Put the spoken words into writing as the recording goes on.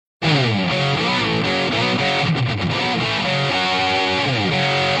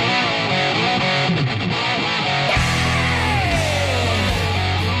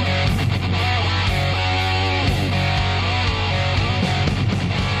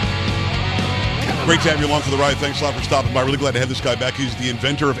Great to have you along for the ride. Thanks a lot for stopping by. Really glad to have this guy back. He's the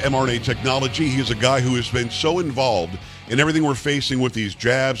inventor of mRNA technology. He is a guy who has been so involved in everything we're facing with these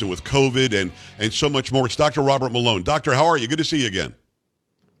jabs and with COVID and so much more. It's Dr. Robert Malone. Doctor, how are you? Good to see you again.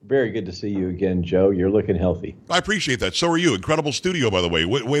 Very good to see you again, Joe. You're looking healthy. I appreciate that. So are you. Incredible studio, by the way.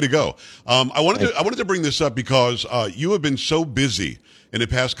 Way to go. I wanted to bring this up because you have been so busy in the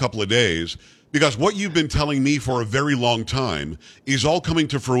past couple of days. Because what you've been telling me for a very long time is all coming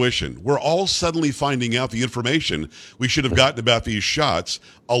to fruition. We're all suddenly finding out the information we should have gotten about these shots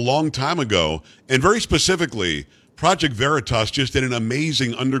a long time ago. And very specifically, Project Veritas just did an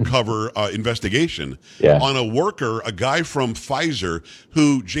amazing undercover investigation on a worker, a guy from Pfizer,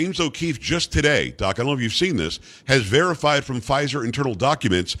 who James O'Keefe just today, Doc, I don't know if you've seen this, has verified from Pfizer internal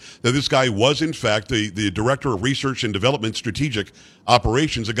documents that this guy was, in fact, the Director of Research and Development Strategic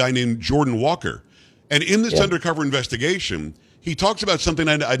Operations, a guy named Jordan Walker. And in this undercover investigation, he talks about something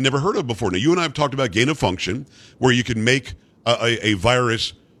I'd never heard of before. Now, you and I have talked about gain of function, where you can make a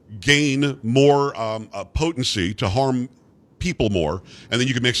virus gain more potency to harm people more, and then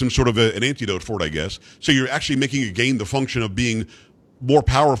you can make some sort of an antidote for it, I guess. So you're actually making it gain the function of being more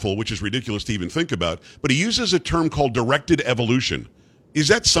powerful, which is ridiculous to even think about. But he uses a term called directed evolution. Is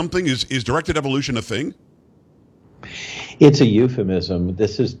that something? Is directed evolution a thing? It's a euphemism.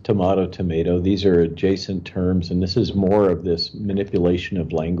 This is tomato, tomato. These are adjacent terms, and this is more of this manipulation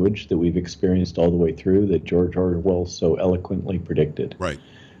of language that we've experienced all the way through that George Orwell so eloquently predicted. Right.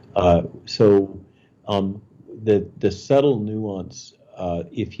 The subtle nuance,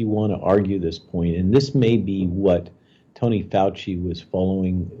 if you want to argue this point, and this may be what Tony Fauci was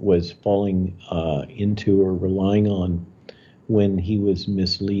falling into or relying on when he was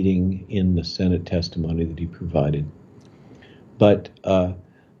misleading in the Senate testimony that he provided. But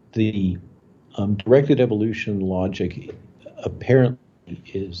the directed evolution logic apparently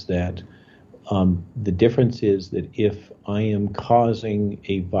is that the difference is that if I am causing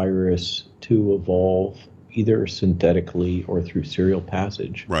a virus to evolve either synthetically or through serial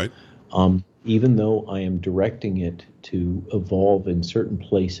passage, right? Even though I am directing it to evolve in certain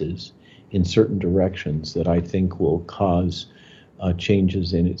places, in certain directions that I think will cause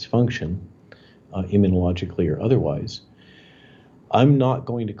changes in its function, immunologically or otherwise, I'm not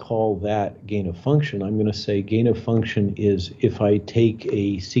going to call that gain of function. I'm going to say gain of function is if I take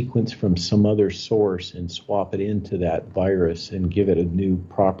a sequence from some other source and swap it into that virus and give it a new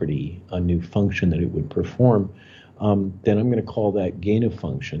property, a new function that it would perform, then I'm going to call that gain of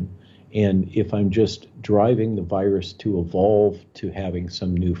function. And if I'm just driving the virus to evolve to having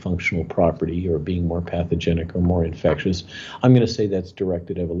some new functional property or being more pathogenic or more infectious, I'm going to say that's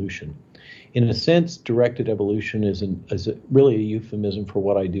directed evolution. In a sense, directed evolution is really a euphemism for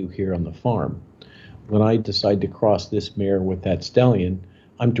what I do here on the farm. When I decide to cross this mare with that stallion,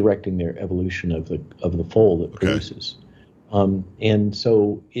 I'm directing their evolution of the foal that produces. And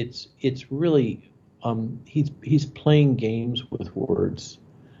so it's really he's playing games with words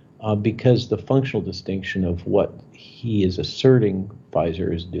because the functional distinction of what he is asserting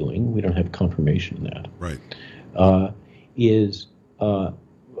Pfizer is doing, we don't have confirmation of that. Right. Is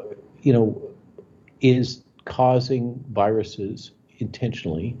causing viruses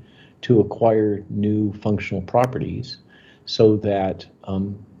intentionally to acquire new functional properties so that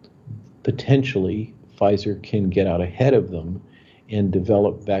potentially Pfizer can get out ahead of them and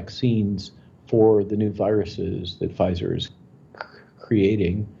develop vaccines for the new viruses that Pfizer is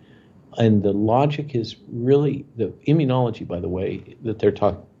creating. And the logic is really the immunology, by the way, that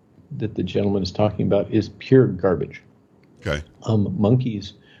the gentleman is talking about is pure garbage. Okay.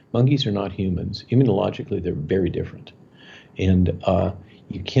 Monkeys are not humans. Immunologically, they're very different. And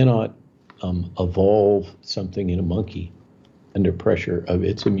you cannot evolve something in a monkey under pressure of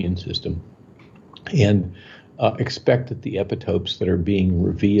its immune system and expect that the epitopes that are being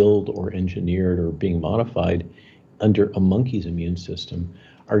revealed or engineered or being modified under a monkey's immune system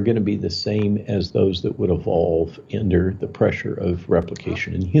are going to be the same as those that would evolve under the pressure of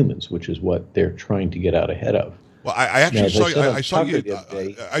replication in humans, which is what they're trying to get out ahead of. Well, I actually saw you.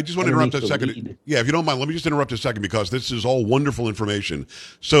 I just want to interrupt a second. Yeah, if you don't mind, let me just interrupt a second because this is all wonderful information.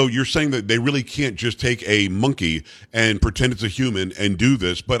 So you're saying that they really can't just take a monkey and pretend it's a human and do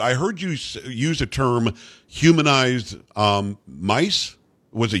this. But I heard you use a term, humanized mice.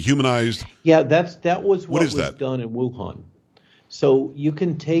 Was it humanized? Yeah, that was what was that? Done in Wuhan. So you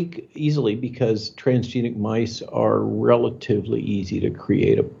can take easily, because transgenic mice are relatively easy to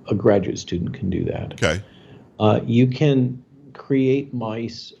create. A graduate student can do that. Okay. You can create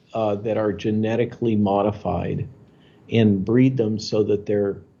mice that are genetically modified and breed them so that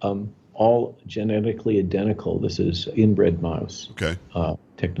they're all genetically identical. This is inbred mouse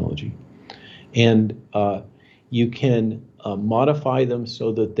technology. And you can modify them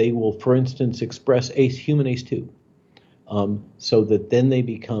so that they will, for instance, express human ACE2, so that then they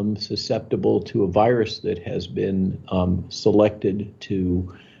become susceptible to a virus that has been selected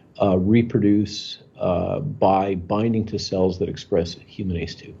to reproduce by binding to cells that express human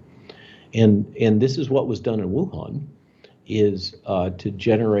ACE2. And this is what was done in Wuhan, is to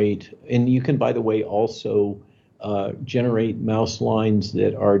generate, and you can, by the way, also generate mouse lines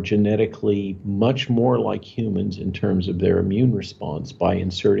that are genetically much more like humans in terms of their immune response by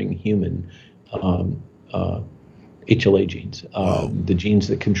inserting human HLA genes, the genes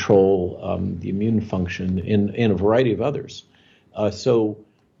that control the immune function, and a variety of others. So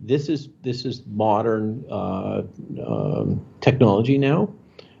this is modern technology now.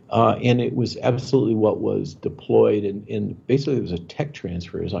 And it was absolutely what was deployed, and basically it was a tech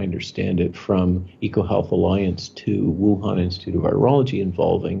transfer, as I understand it, from EcoHealth Alliance to Wuhan Institute of Virology,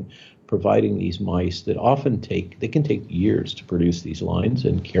 involving providing these mice that often can take years to produce these lines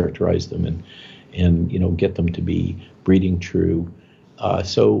and characterize them and get them to be breeding true.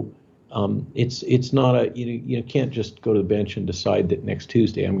 So it's not you can't just go to the bench and decide that next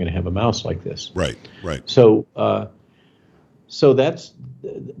Tuesday I'm going to have a mouse like this. Right. So that's,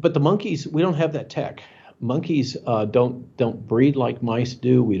 but the monkeys, we don't have that tech. Monkeys don't breed like mice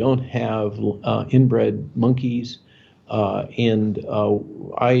do. We don't have inbred monkeys, and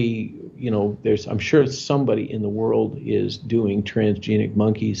I'm sure somebody in the world is doing transgenic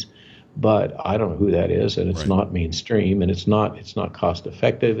monkeys, but I don't know who that is, and it's not mainstream, and it's not cost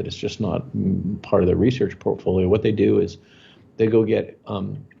effective, and it's just not part of their research portfolio. What they do is they go get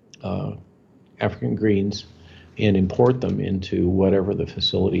African greens and import them into whatever the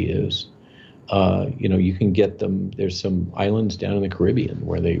facility is. You can get them. There's some islands down in the Caribbean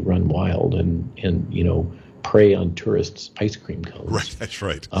where they run wild and prey on tourists' ice cream cones. Right, that's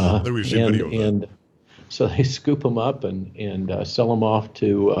right. We've seen video of that. And so they scoop them up and sell them off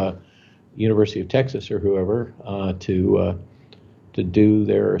to University of Texas or whoever to do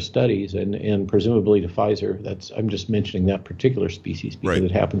their studies, and presumably to Pfizer. I'm just mentioning that particular species because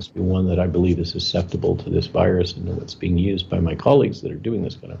it happens to be one that I believe is susceptible to this virus, and it's being used by my colleagues that are doing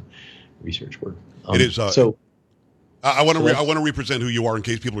this kind of research work. It is. I want to represent who you are in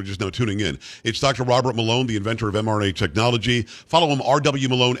case people are just now tuning in. It's Dr. Robert Malone, the inventor of mRNA technology. Follow him, RW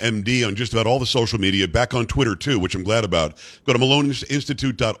Malone MD, on just about all the social media. Back on Twitter, too, which I'm glad about. Go to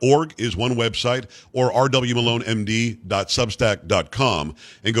maloneinstitute.org is one website, or rwmalonemd.substack.com,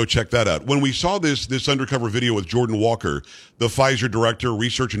 and go check that out. When we saw this undercover video with Jordan Walker, the Pfizer Director,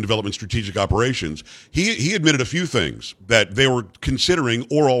 Research and Development Strategic Operations, he admitted a few things that they were considering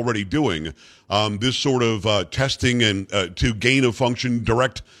or already doing. This sort of testing and to gain of function,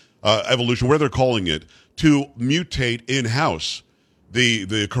 direct evolution, where they're calling it, to mutate in-house the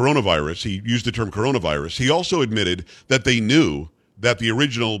coronavirus. He used the term coronavirus. He also admitted that they knew that the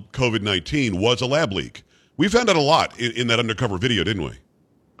original COVID-19 was a lab leak. We found out a lot in that undercover video, didn't we?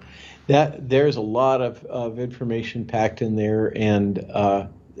 That there's a lot of information packed in there, and a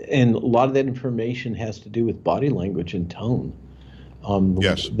lot of that information has to do with body language and tone.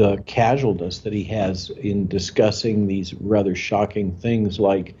 Yes. The casualness that he has in discussing these rather shocking things,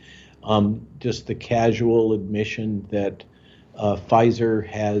 like just the casual admission that Pfizer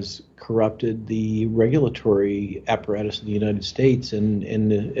has corrupted the regulatory apparatus in the United States, and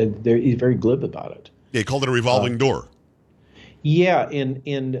he's very glib about it. Yeah, he called it a revolving door. Yeah, and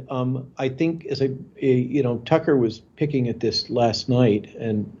I think as Tucker was picking at this last night,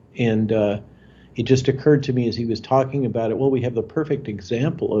 and it just occurred to me as he was talking about it, well, we have the perfect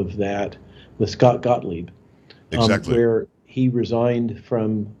example of that with Scott Gottlieb. Exactly. Where he resigned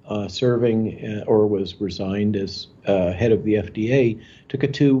from serving or was resigned as head of the FDA, took a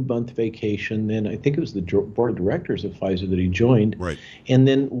 2-month vacation, then I think it was the board of directors of Pfizer that he joined. Right. And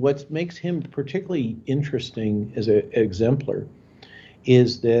then what makes him particularly interesting as an exemplar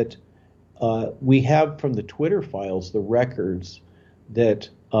is that we have from the Twitter files the records that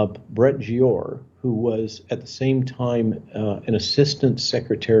Brett Gior, who was at the same time an assistant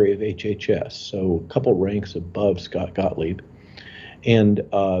secretary of HHS, so a couple ranks above Scott Gottlieb, and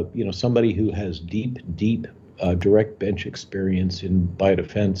somebody who has deep direct bench experience in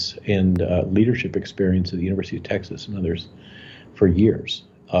biodefense and leadership experience at the University of Texas and others for years.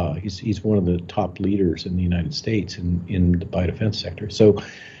 He's one of the top leaders in the United States in the biodefense sector. So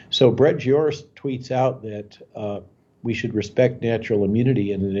Brett Gior tweets out that we should respect natural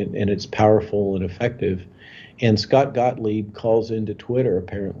immunity, and it's powerful and effective. And Scott Gottlieb calls into Twitter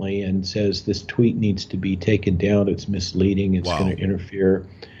apparently and says this tweet needs to be taken down. It's misleading. It's going to interfere.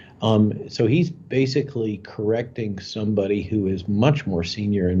 So he's basically correcting somebody who is much more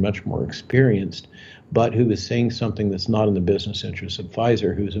senior and much more experienced, but who is saying something that's not in the business interests of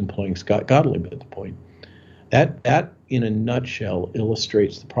Pfizer, who's employing Scott Gottlieb at the point. That, in a nutshell,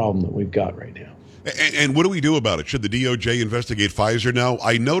 illustrates the problem that we've got right now. And what do we do about it? Should the DOJ investigate Pfizer now?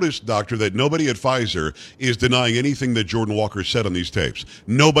 I noticed, Doctor, that nobody at Pfizer is denying anything that Jordan Walker said on these tapes.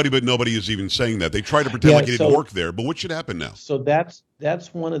 Nobody is even saying that. They try to pretend like he didn't work there, but what should happen now? So that's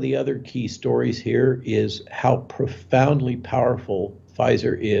one of the other key stories here is how profoundly powerful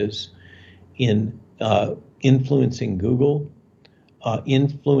Pfizer is in influencing Google,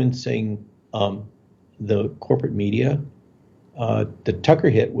 influencing the corporate media. The Tucker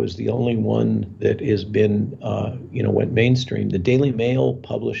hit was the only one that has been, went mainstream. The Daily Mail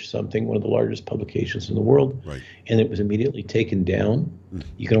published something, one of the largest publications in the world, right, and it was immediately taken down.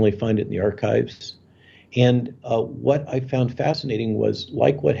 You can only find it in the archives. And what I found fascinating was,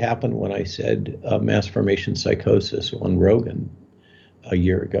 like what happened when I said mass formation psychosis on Rogan a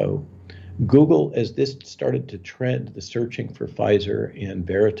year ago, Google, as this started to trend, the searching for Pfizer and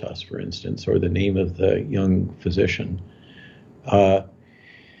Veritas, for instance, or the name of the young physician,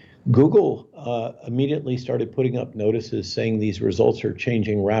 Google immediately started putting up notices saying these results are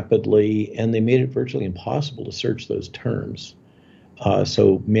changing rapidly, and they made it virtually impossible to search those terms.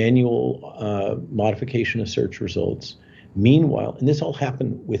 So manual modification of search results. Meanwhile, and this all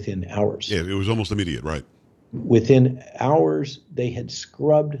happened within hours. Yeah, it was almost immediate, right? Within hours, they had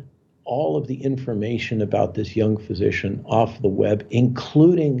scrubbed all of the information about this young physician off the web,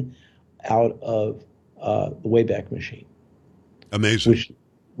 including out of the Wayback Machine. Amazing.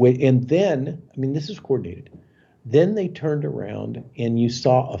 And then, this is coordinated. Then they turned around and you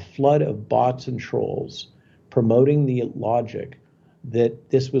saw a flood of bots and trolls promoting the logic that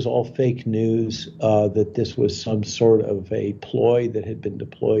this was all fake news, that this was some sort of a ploy that had been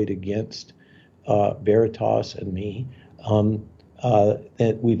deployed against Veritas and me,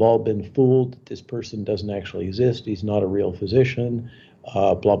 that we've all been fooled, that this person doesn't actually exist, he's not a real physician,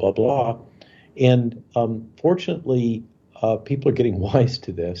 blah, blah, blah. And fortunately, people are getting wise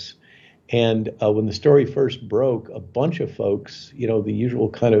to this. And when the story first broke, a bunch of folks, the usual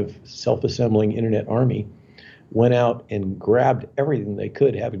kind of self-assembling internet army, went out and grabbed everything they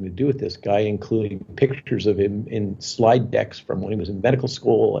could having to do with this guy, including pictures of him in slide decks from when he was in medical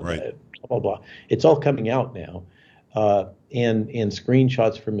school, and right, blah, blah, blah. It's all coming out now. And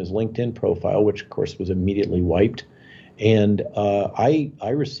screenshots from his LinkedIn profile, which, of course, was immediately wiped. And I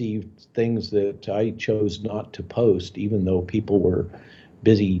received things that I chose not to post, even though people were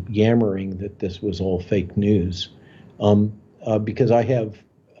busy yammering that this was all fake news, because I have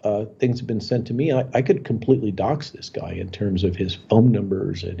things have been sent to me. I could completely dox this guy in terms of his phone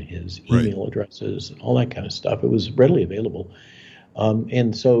numbers and his email addresses and all that kind of stuff. It was readily available.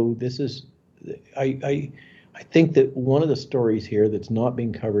 And so this is, I think that one of the stories here that's not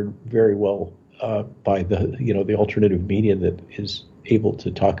being covered very well by the alternative media that is able to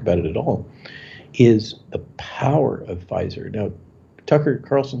talk about it at all is the power of Pfizer. Now, Tucker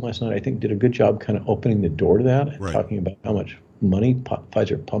Carlson last night, I think, did a good job kind of opening the door to that and talking about how much money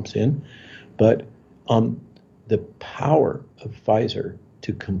Pfizer pumps in. But the power of Pfizer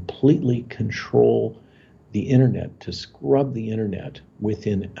to completely control the internet, to scrub the internet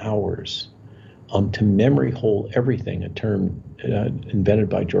within hours, to memory hole everything, a term invented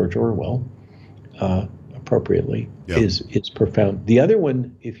by George Orwell, appropriately, is profound. The other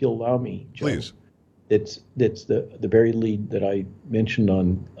one, if you'll allow me, Joe, please, that's the very lead that I mentioned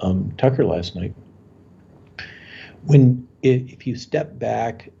on Tucker last night. If you step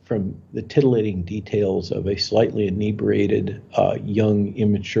back from the titillating details of a slightly inebriated, young,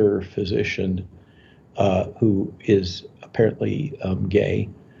 immature physician who is apparently gay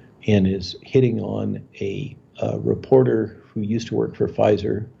and is hitting on a reporter who used to work for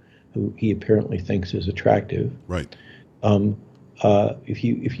Pfizer, who he apparently thinks is attractive. Right. All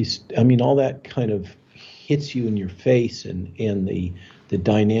that kind of hits you in your face, and the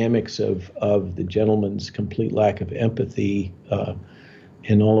dynamics of the gentleman's complete lack of empathy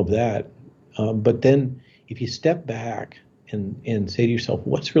and all of that. But then if you step back and say to yourself,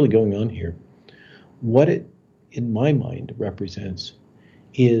 what's really going on here? What it, in my mind, represents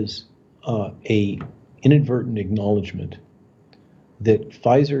is a inadvertent acknowledgement that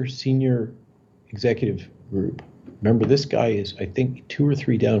Pfizer senior executive group, remember this guy is, I think, 2 or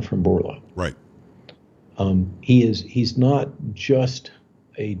 3 down from Borla. Right. He's not just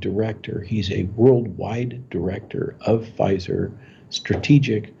a director, he's a worldwide director of Pfizer,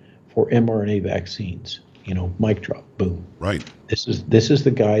 strategic for mRNA vaccines. Mic drop, boom. Right. This is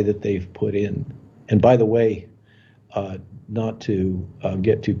the guy that they've put in. And by the way, not to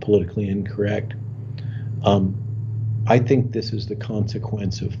get too politically incorrect, I think this is the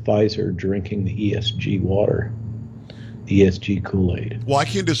consequence of Pfizer drinking the ESG water, the ESG Kool-Aid. Well, I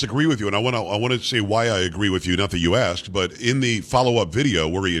can't disagree with you, and I want to say why I agree with you. Not that you asked, but in the follow-up video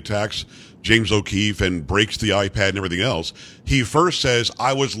where he attacks James O'Keefe and breaks the iPad and everything else, he first says,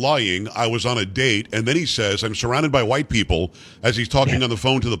 I was lying, I was on a date, and then he says, I'm surrounded by white people as he's talking on the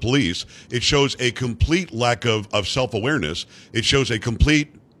phone to the police. It shows a complete lack of self-awareness. It shows a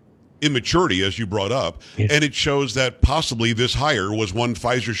complete immaturity, as you brought up, and it shows that possibly this hire was one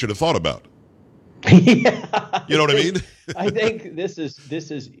Pfizer should have thought about. Yeah, you know what I mean? I think this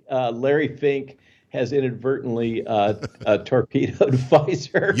is Larry Fink has inadvertently torpedoed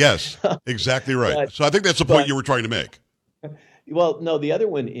Pfizer. Yes, exactly right. So I think that's the point you were trying to make. Well, no, the other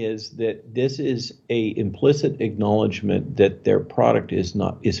one is that this is a implicit acknowledgement that their product is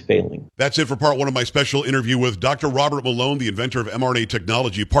failing. That's it for part one of my special interview with Dr. Robert Malone, the inventor of mRNA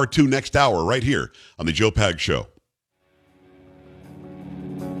technology. Part two next hour, right here on the Joe Pags Show.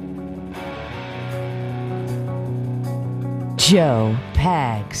 Joe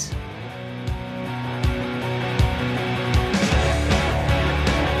Pags.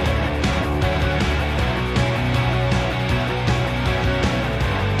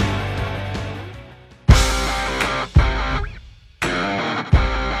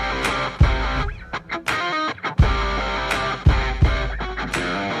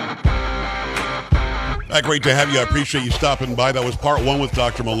 Great to have you. I appreciate you stopping by. That was part one with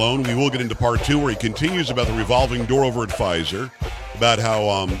Dr. Malone. We will get into part two where he continues about the revolving door over at Pfizer, about how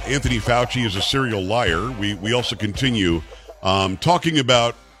Anthony Fauci is a serial liar. We also continue talking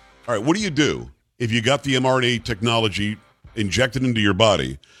about, all right, what do you do if you got the mRNA technology injected into your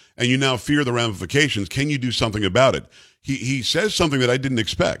body and you now fear the ramifications? Can you do something about it? He says something that I didn't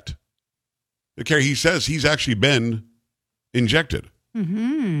expect. Okay, he says he's actually been injected.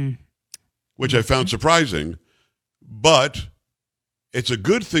 Mm-hmm. Which I found surprising, but it's a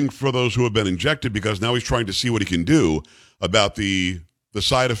good thing for those who have been injected because now he's trying to see what he can do about the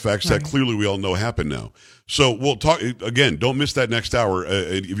side effects that clearly we all know happen now. So we'll talk, again, don't miss that next hour.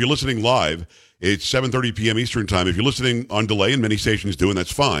 If you're listening live, it's 7:30 p.m. Eastern time. If you're listening on delay, and many stations do, and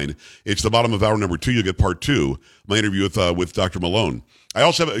that's fine, it's the bottom of hour number two. You'll get part two, my interview with Dr. Malone. I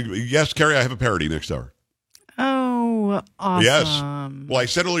also have, yes, Carrie, I have a parody next hour. Oh, awesome. Yes. Well, I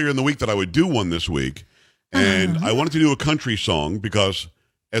said earlier in the week that I would do one this week, and I wanted to do a country song because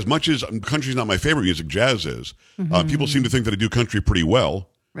as much as country's not my favorite music, jazz is, people seem to think that I do country pretty well.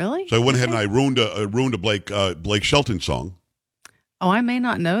 Really? So I went ahead and I ruined a Blake Shelton song. Oh, I may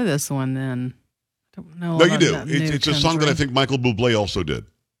not know this one then. I don't know. No, you do. It's a song that I think Michael Bublé also did.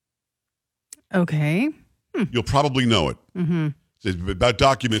 Okay. You'll probably know it. Mm-hmm. It's about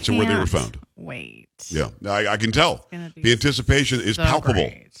documents and where they were found. Wait. Yeah, I can tell. The anticipation is so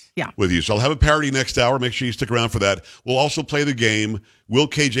palpable yeah. with you. So I'll have a parody next hour. Make sure you stick around for that. We'll also play the game. Will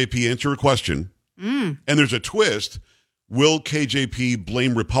KJP answer a question? And there's a twist. Will KJP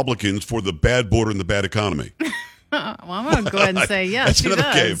blame Republicans for the bad border and the bad economy? Well, I'm going to go ahead and say yes. That's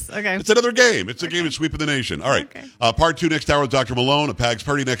another game. Okay. It's another game. It's a game of sweeping the nation. All right. Okay. Part two next hour with Dr. Malone. A PAGS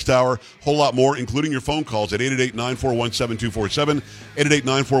party next hour. Whole lot more, including your phone calls at 888-941-7247,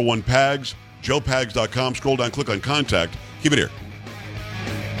 888-941-PAGS, joepags.com. Scroll down, click on contact. Keep it here.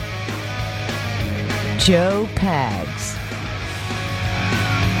 Joe Pags.